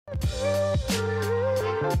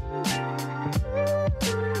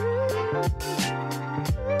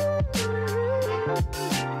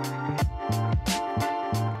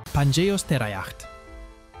Pangeos Terayacht.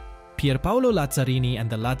 Pierpaolo Lazzarini and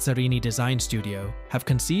the Lazzarini Design Studio have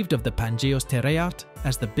conceived of the Pangeos Terayacht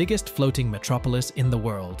as the biggest floating metropolis in the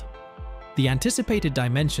world. The anticipated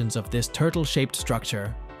dimensions of this turtle-shaped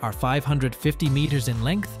structure are 550 meters in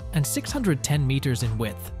length and 610 meters in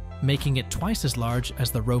width, making it twice as large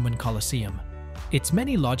as the Roman Colosseum. Its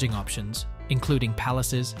many lodging options, including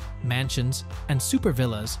palaces, mansions, and super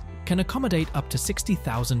villas, can accommodate up to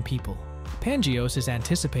 60,000 people. Pangeos is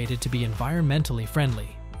anticipated to be environmentally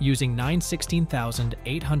friendly, using 9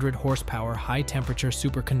 16,800 horsepower high-temperature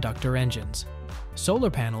superconductor engines. Solar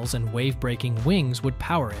panels and wave-breaking wings would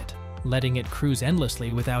power it, letting it cruise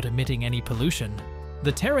endlessly without emitting any pollution.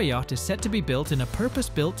 The Terayacht is set to be built in a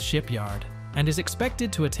purpose-built shipyard and is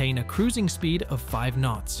expected to attain a cruising speed of 5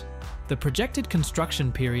 knots. The projected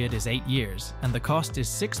construction period is 8 years, and the cost is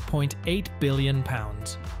 £6.8 billion.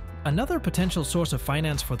 Another potential source of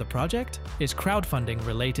finance for the project is crowdfunding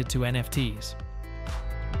related to NFTs.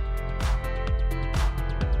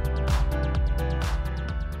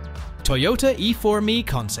 Toyota E4Me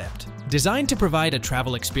Concept. Designed to provide a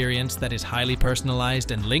travel experience that is highly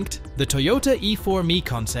personalized and linked, the Toyota E4Me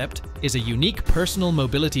Concept is a unique personal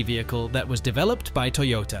mobility vehicle that was developed by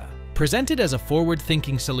Toyota. Presented as a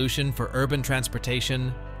forward-thinking solution for urban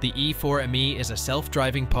transportation, the E4Me is a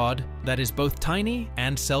self-driving pod that is both tiny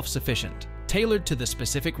and self-sufficient, tailored to the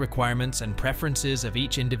specific requirements and preferences of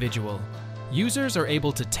each individual. Users are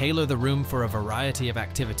able to tailor the room for a variety of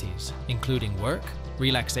activities, including work,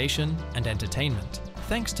 relaxation, and entertainment,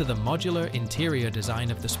 thanks to the modular interior design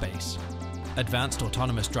of the space. Advanced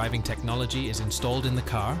autonomous driving technology is installed in the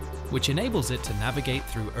car, which enables it to navigate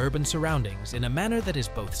through urban surroundings in a manner that is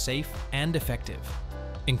both safe and effective.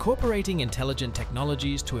 Incorporating intelligent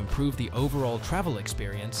technologies to improve the overall travel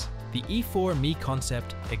experience, the E4Me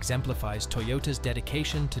concept exemplifies Toyota's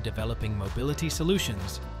dedication to developing mobility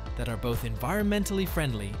solutions that are both environmentally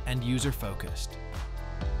friendly and user-focused.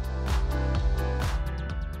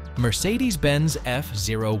 Mercedes-Benz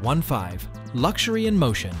F015 Luxury in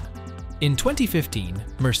Motion. In 2015,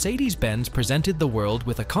 Mercedes-Benz presented the world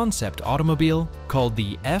with a concept automobile called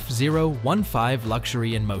the F015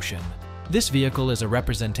 Luxury in Motion. This vehicle is a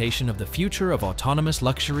representation of the future of autonomous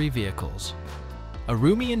luxury vehicles. A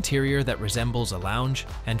roomy interior that resembles a lounge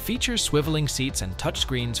and features swiveling seats and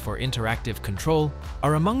touchscreens for interactive control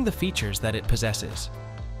are among the features that it possesses.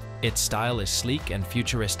 Its style is sleek and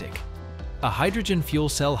futuristic. A hydrogen fuel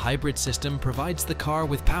cell hybrid system provides the car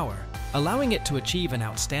with power, allowing it to achieve an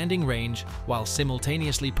outstanding range while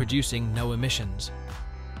simultaneously producing no emissions.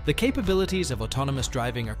 The capabilities of autonomous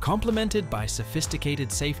driving are complemented by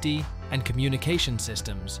sophisticated safety and communication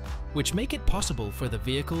systems, which make it possible for the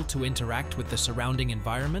vehicle to interact with the surrounding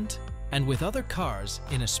environment and with other cars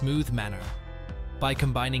in a smooth manner. By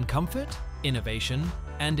combining comfort, innovation,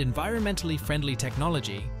 and environmentally friendly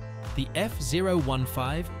technology, the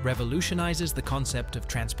F015 revolutionizes the concept of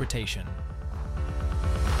transportation.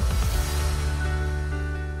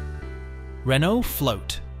 Renault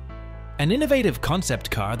Float. An innovative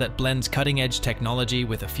concept car that blends cutting-edge technology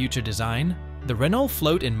with a future design, the Renault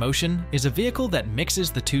Float in Motion is a vehicle that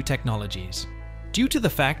mixes the two technologies. Due to the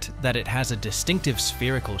fact that it has a distinctive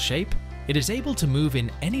spherical shape, it is able to move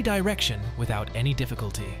in any direction without any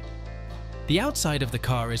difficulty. The outside of the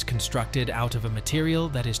car is constructed out of a material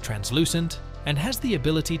that is translucent and has the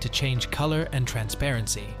ability to change color and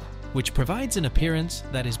transparency, which provides an appearance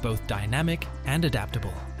that is both dynamic and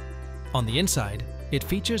adaptable. On the inside, it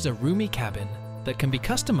features a roomy cabin that can be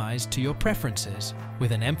customized to your preferences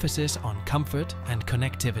with an emphasis on comfort and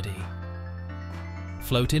connectivity.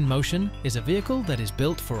 Float in Motion is a vehicle that is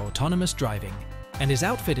built for autonomous driving and is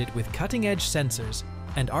outfitted with cutting-edge sensors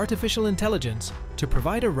and artificial intelligence to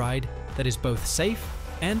provide a ride that is both safe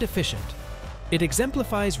and efficient. It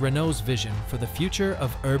exemplifies Renault's vision for the future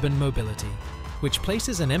of urban mobility, which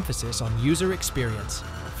places an emphasis on user experience,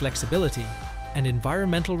 flexibility, and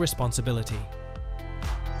environmental responsibility.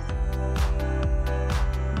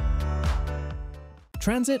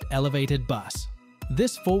 Transit Elevated Bus.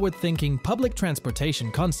 This forward-thinking public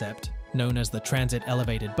transportation concept, known as the Transit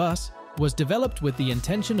Elevated Bus, was developed with the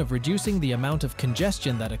intention of reducing the amount of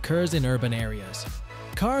congestion that occurs in urban areas.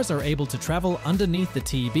 Cars are able to travel underneath the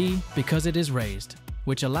TB because it is raised,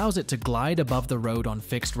 which allows it to glide above the road on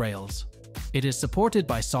fixed rails. It is supported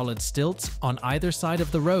by solid stilts on either side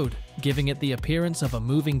of the road, giving it the appearance of a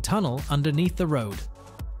moving tunnel underneath the road.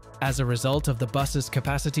 As a result of the bus's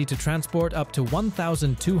capacity to transport up to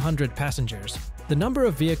 1,200 passengers, the number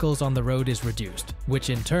of vehicles on the road is reduced,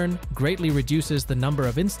 which in turn greatly reduces the number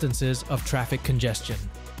of instances of traffic congestion.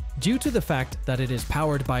 Due to the fact that it is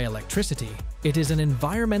powered by electricity, it is an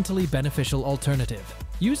environmentally beneficial alternative.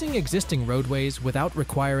 Using existing roadways without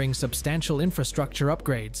requiring substantial infrastructure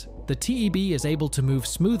upgrades, the TEB is able to move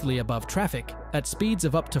smoothly above traffic at speeds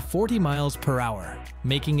of up to 40 miles per hour,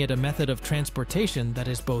 making it a method of transportation that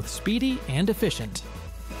is both speedy and efficient.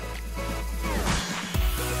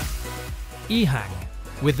 Ehang.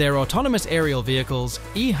 With their autonomous aerial vehicles,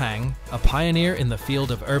 Ehang, a pioneer in the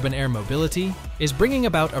field of urban air mobility, is bringing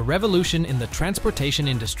about a revolution in the transportation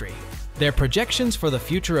industry. Their projections for the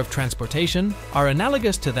future of transportation are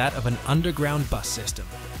analogous to that of an underground bus system,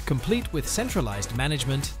 complete with centralized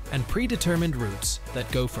management and predetermined routes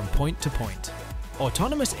that go from point to point.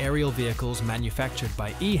 Autonomous aerial vehicles manufactured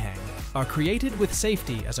by Ehang are created with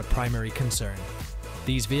safety as a primary concern.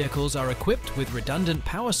 These vehicles are equipped with redundant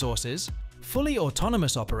power sources, fully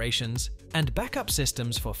autonomous operations, and backup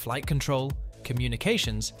systems for flight control,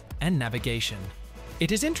 communications, and navigation.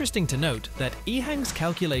 It is interesting to note that Ehang's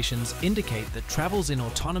calculations indicate that travels in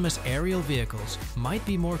autonomous aerial vehicles might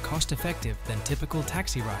be more cost-effective than typical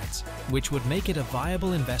taxi rides, which would make it a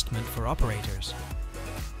viable investment for operators.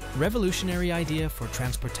 Revolutionary idea for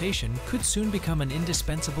transportation could soon become an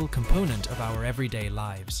indispensable component of our everyday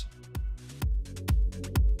lives.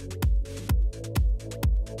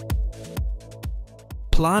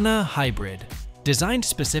 PLANA Hybrid. Designed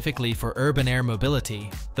specifically for urban air mobility,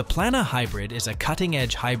 the PLANA Hybrid is a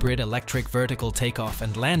cutting-edge hybrid electric vertical takeoff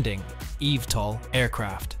and landing (eVTOL)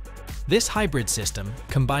 aircraft. This hybrid system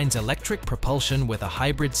combines electric propulsion with a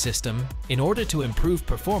hybrid system in order to improve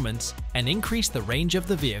performance and increase the range of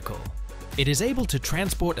the vehicle. It is able to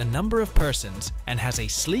transport a number of persons and has a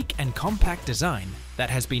sleek and compact design that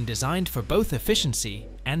has been designed for both efficiency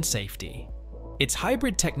and safety. Its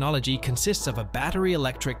hybrid technology consists of a battery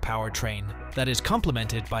electric powertrain that is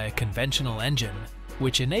complemented by a conventional engine,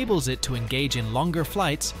 which enables it to engage in longer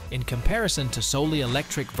flights in comparison to solely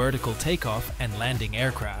electric vertical takeoff and landing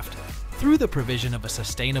aircraft. Through the provision of a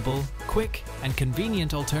sustainable, quick, and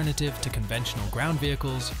convenient alternative to conventional ground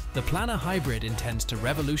vehicles, the PLANA Hybrid intends to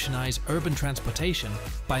revolutionize urban transportation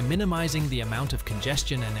by minimizing the amount of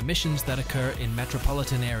congestion and emissions that occur in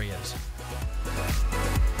metropolitan areas.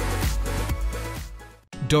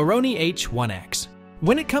 Doroni H1-X.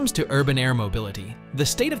 When it comes to urban air mobility, the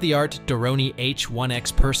state-of-the-art Doroni H1-X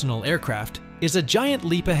personal aircraft is a giant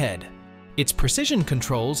leap ahead. Its precision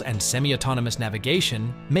controls and semi-autonomous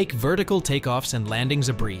navigation make vertical takeoffs and landings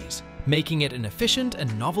a breeze, making it an efficient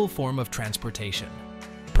and novel form of transportation.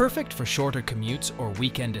 Perfect for shorter commutes or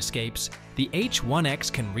weekend escapes, the H1-X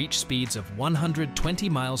can reach speeds of 120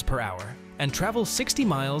 miles per hour and travel 60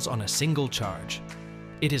 miles on a single charge.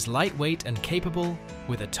 It is lightweight and capable,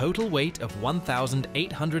 with a total weight of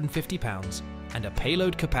 1,850 pounds and a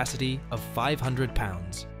payload capacity of 500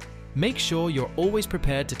 pounds. Make sure you're always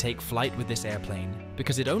prepared to take flight with this airplane,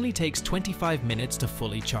 because it only takes 25 minutes to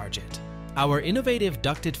fully charge it. Our innovative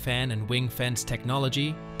ducted fan and wing fence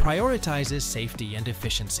technology prioritizes safety and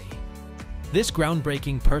efficiency. This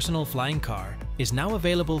groundbreaking personal flying car is now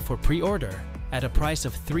available for pre-order at a price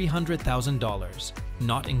of $300,000,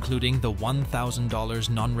 not including the $1,000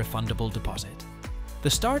 non-refundable deposit. The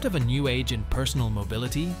start of a new age in personal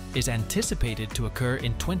mobility is anticipated to occur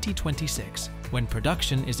in 2026, when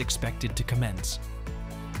production is expected to commence.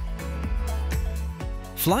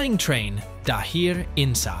 Flying Train, Dahir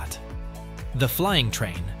Insaat. The Flying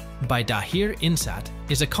Train, by Dahir Insaat,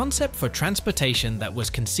 is a concept for transportation that was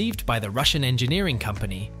conceived by the Russian engineering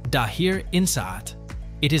company Dahir Insaat.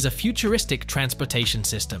 It is a futuristic transportation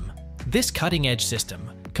system. This cutting-edge system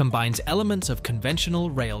combines elements of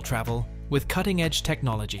conventional rail travel with cutting-edge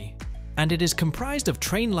technology, and it is comprised of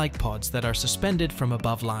train-like pods that are suspended from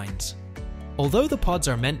above lines. Although the pods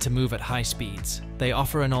are meant to move at high speeds, they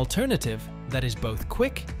offer an alternative that is both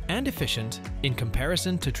quick and efficient in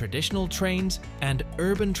comparison to traditional trains and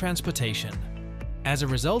urban transportation. As a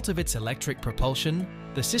result of its electric propulsion,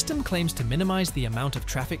 the system claims to minimize the amount of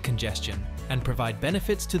traffic congestion and provide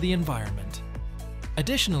benefits to the environment.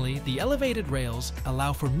 Additionally, the elevated rails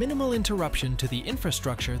allow for minimal interruption to the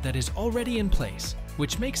infrastructure that is already in place,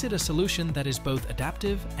 which makes it a solution that is both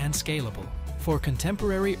adaptive and scalable for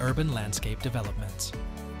contemporary urban landscape developments.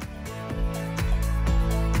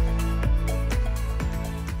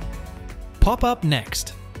 Pop.Up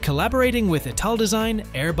Next. Collaborating with Italdesign,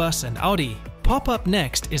 Airbus, and Audi, Pop.Up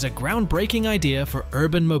Next is a groundbreaking idea for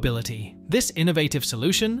urban mobility. This innovative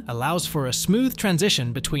solution allows for a smooth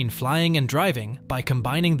transition between flying and driving by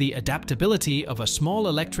combining the adaptability of a small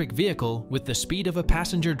electric vehicle with the speed of a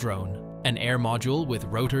passenger drone. An air module with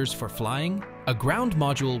rotors for flying, a ground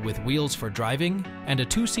module with wheels for driving, and a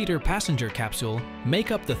two-seater passenger capsule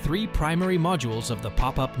make up the three primary modules of the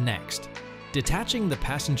Pop.Up Next. Detaching the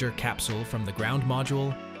passenger capsule from the ground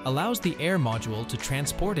module allows the air module to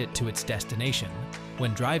transport it to its destination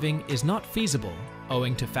when driving is not feasible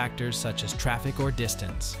owing to factors such as traffic or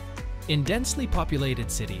distance. In densely populated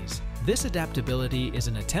cities, this adaptability is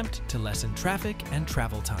an attempt to lessen traffic and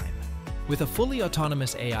travel time. With a fully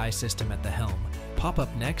autonomous AI system at the helm,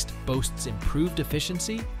 Pop.Up Next boasts improved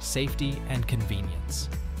efficiency, safety, and convenience.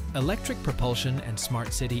 Electric propulsion and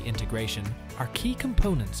smart city integration are key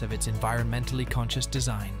components of its environmentally conscious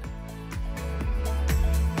design.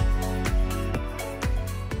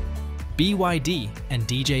 BYD and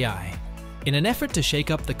DJI. In an effort to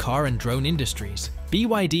shake up the car and drone industries,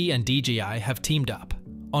 BYD and DJI have teamed up.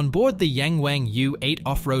 On board the Yangwang U8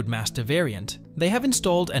 Off-Road Master variant, they have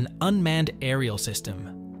installed an unmanned aerial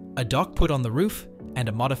system. A dock put on the roof and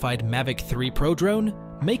a modified Mavic 3 Pro drone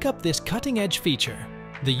make up this cutting-edge feature.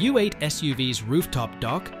 The U8 SUV's rooftop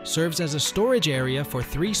dock serves as a storage area for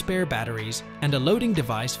 3 spare batteries and a loading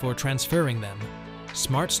device for transferring them.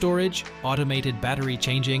 Smart storage, automated battery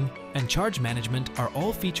changing, and charge management are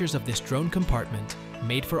all features of this drone compartment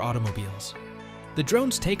made for automobiles. The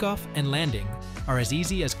drone's takeoff and landing are as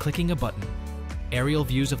easy as clicking a button. Aerial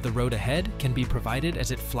views of the road ahead can be provided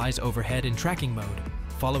as it flies overhead in tracking mode,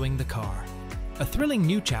 following the car. A thrilling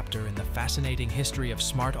new chapter in the fascinating history of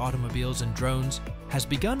smart automobiles and drones has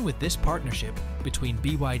begun with this partnership between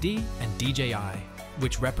BYD and DJI,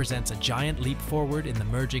 which represents a giant leap forward in the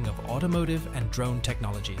merging of automotive and drone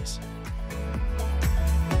technologies.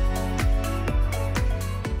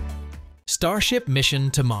 Starship mission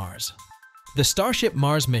to Mars. The Starship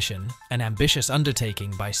Mars mission, an ambitious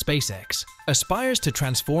undertaking by SpaceX, aspires to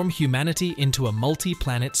transform humanity into a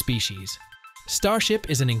multi-planet species. Starship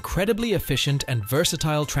is an incredibly efficient and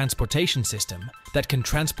versatile transportation system that can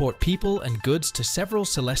transport people and goods to several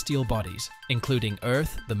celestial bodies, including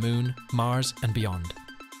Earth, the Moon, Mars, and beyond.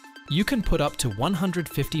 You can put up to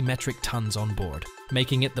 150 metric tons on board,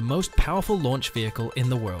 making it the most powerful launch vehicle in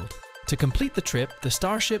the world. To complete the trip, the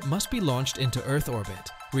Starship must be launched into Earth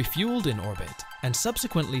orbit, refueled in orbit, and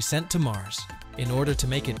subsequently sent to Mars. In order to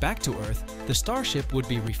make it back to Earth, the Starship would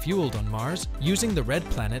be refueled on Mars using the red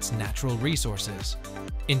planet's natural resources.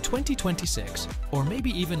 In 2026, or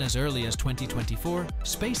maybe even as early as 2024,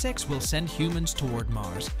 SpaceX will send humans toward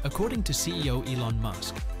Mars, according to CEO Elon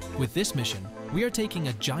Musk. With this mission, we are taking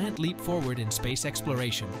a giant leap forward in space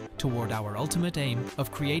exploration toward our ultimate aim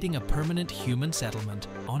of creating a permanent human settlement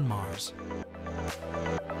on Mars.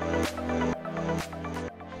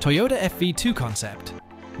 Toyota FV2 Concept.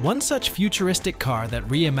 One such futuristic car that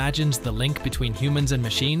reimagines the link between humans and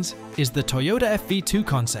machines is the Toyota FV2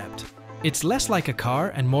 Concept. It's less like a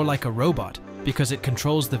car and more like a robot because it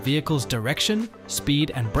controls the vehicle's direction,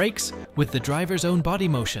 speed, and brakes with the driver's own body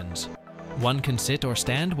motions. One can sit or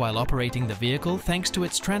stand while operating the vehicle thanks to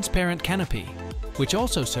its transparent canopy, which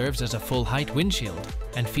also serves as a full-height windshield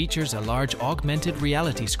and features a large augmented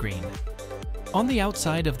reality screen. On the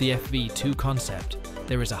outside of the FV2 Concept,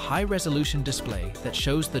 there is a high-resolution display that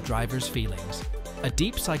shows the driver's feelings. A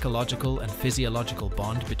deep psychological and physiological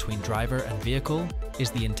bond between driver and vehicle is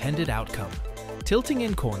the intended outcome. Tilting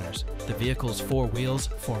in corners, the vehicle's 4 wheels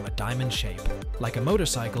form a diamond shape, like a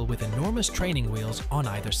motorcycle with enormous training wheels on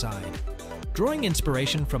either side. Drawing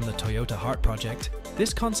inspiration from the Toyota Heart project,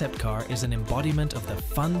 this concept car is an embodiment of the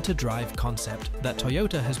fun-to-drive concept that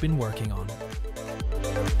Toyota has been working on.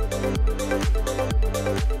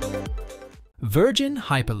 Virgin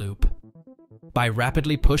Hyperloop. By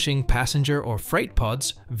rapidly pushing passenger or freight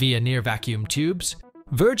pods via near-vacuum tubes,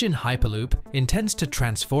 Virgin Hyperloop intends to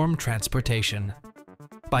transform transportation.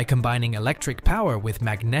 By combining electric power with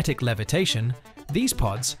magnetic levitation, these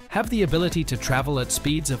pods have the ability to travel at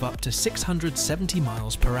speeds of up to 670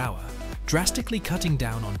 miles per hour, drastically cutting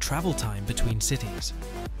down on travel time between cities.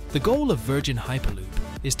 The goal of Virgin Hyperloop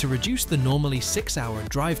is to reduce the normally 6-hour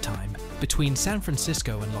drive time between San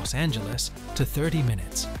Francisco and Los Angeles to 30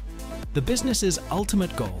 minutes. The business's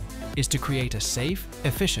ultimate goal is to create a safe,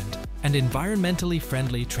 efficient, and environmentally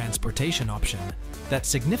friendly transportation option that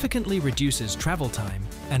significantly reduces travel time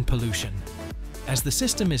and pollution. As the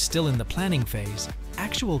system is still in the planning phase,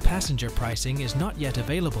 actual passenger pricing is not yet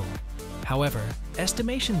available. However,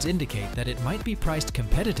 estimations indicate that it might be priced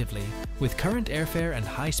competitively with current airfare and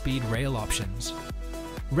high-speed rail options.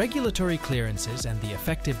 Regulatory clearances and the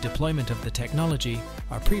effective deployment of the technology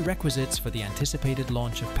are prerequisites for the anticipated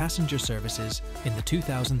launch of passenger services in the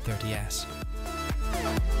 2030s.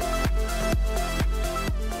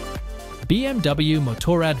 BMW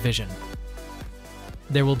Motorrad vision.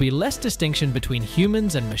 There will be less distinction between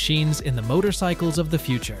humans and machines in the motorcycles of the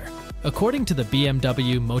future, according to the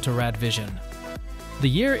BMW Motorrad vision. The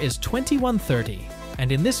year is 2130,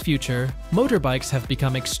 And in this future, motorbikes have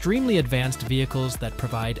become extremely advanced vehicles that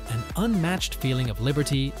provide an unmatched feeling of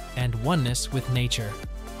liberty and oneness with nature.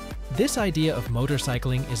 This idea of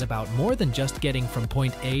motorcycling is about more than just getting from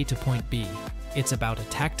point A to point B. It's about a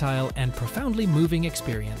tactile and profoundly moving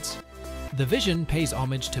experience. The vision pays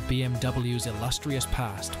homage to BMW's illustrious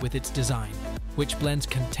past with its design, which blends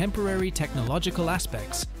contemporary technological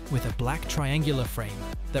aspects with a black triangular frame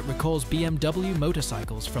that recalls BMW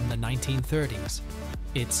motorcycles from the 1930s.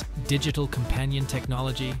 Its digital companion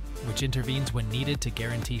technology, which intervenes when needed to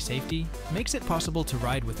guarantee safety, makes it possible to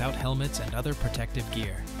ride without helmets and other protective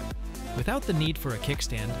gear. Without the need for a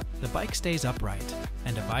kickstand, the bike stays upright,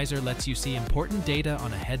 and a visor lets you see important data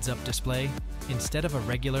on a heads-up display instead of a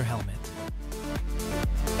regular helmet.